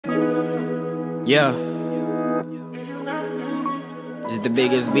Yeah, it's the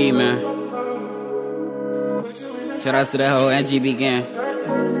biggest B, man. Shout out to that whole NGB gang.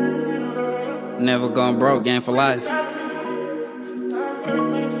 Never gone broke, gang for life.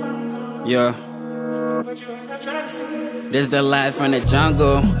 Yeah. This the life in the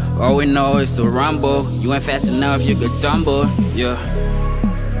jungle. All we know is to rumble. You ain't fast enough, you could tumble. Yeah.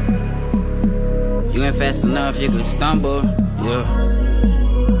 You ain't fast enough, you could stumble. Yeah.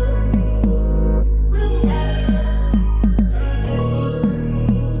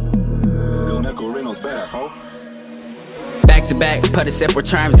 Back to back, put it separate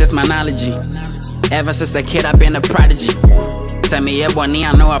terms, that's my knowledge. Ever since a kid, I've been a prodigy. Tell me, yeah, boy,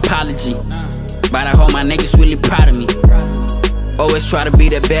 need no apology. But I hope my niggas really proud of me. Always try to be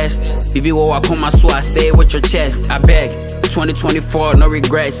the best. Bibi wo walk on my soul, I say it with your chest. I beg, 2024, no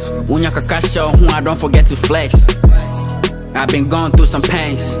regrets. Unya kakasho, who I don't forget to flex. I've been going through some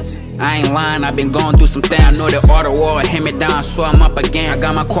pains. I ain't lying, I've been going through some things. I know the order war, hand me down, so I'm up again. I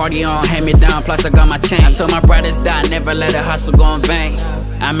got my cardio on, hand me down, plus I got my chain. I told my brothers that I never let a hustle go in vain.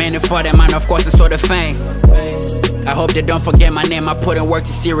 I'm in it for them, and of course it's sort of fame. I hope they don't forget my name. I put in work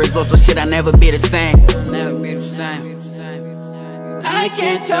to see results, so shit, I never be the same. Never be the same. I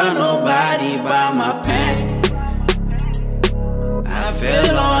can't tell nobody about my pain. I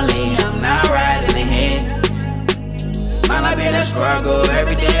feel lonely, I'm not right in the head. My life been a struggle,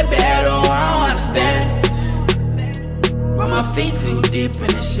 every day battle, I don't understand. But my feet too deep in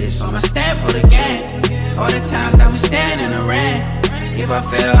this shit, so I'ma stand for the game. All the times that we stand in the rain. If I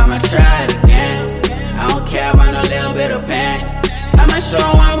fail, I'ma try it again. I don't care about a little bit of pain. I'ma show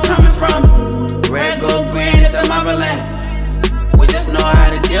where I'm coming from. Red, gold, green, it's a motherland. We just know how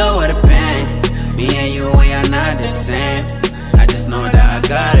to deal with the pain. Me and you, we are not the same. I just know that I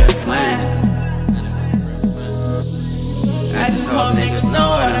got a plan. I just hope niggas know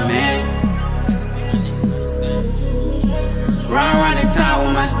what I mean. Run in town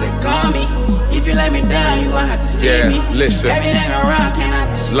with my stick on me. If you let me down, you gon' have to see me. Listen. Everything around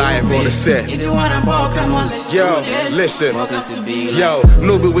cannot be live on the set. If you wanna ball, come on, let's Yo, do this. listen. Welcome to be Yo,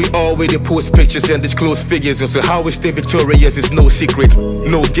 no, but we already post pictures and disclose figures. And so how we stay victorious is no secret.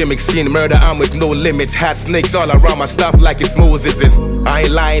 No gimmicks, seen murder, I'm with no limits. Hat snakes all around my stuff like it's Moses's. I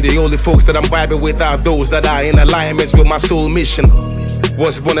ain't lying, the only folks that I'm vibing with are those that are in alignment with my soul mission.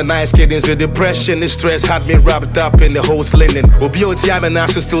 Was born a nice kid into depression. The stress had me wrapped up in the host linen. Obioti, I'm an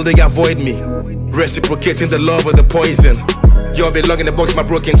answer, still they avoid me. Reciprocating the love of the poison. You'll be in the box, my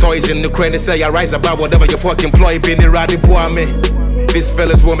broken toys in the credit. Say I rise about whatever your fucking ploy. Been the rowdy boy, me. These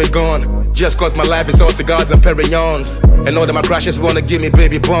fellas want me gone. Just cause my life is all cigars and Perignons. And all that my crashes wanna give me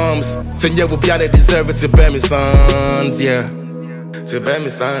baby bombs. So you will be on it, deserve it to bear me sons, yeah. To bear me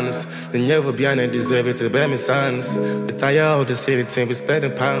sons. Then you will be on it, deserve it to bear me sons. The tire of the city team, we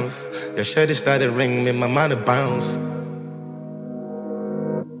spending pounds. Your shirt started ringing me, my mind bounce.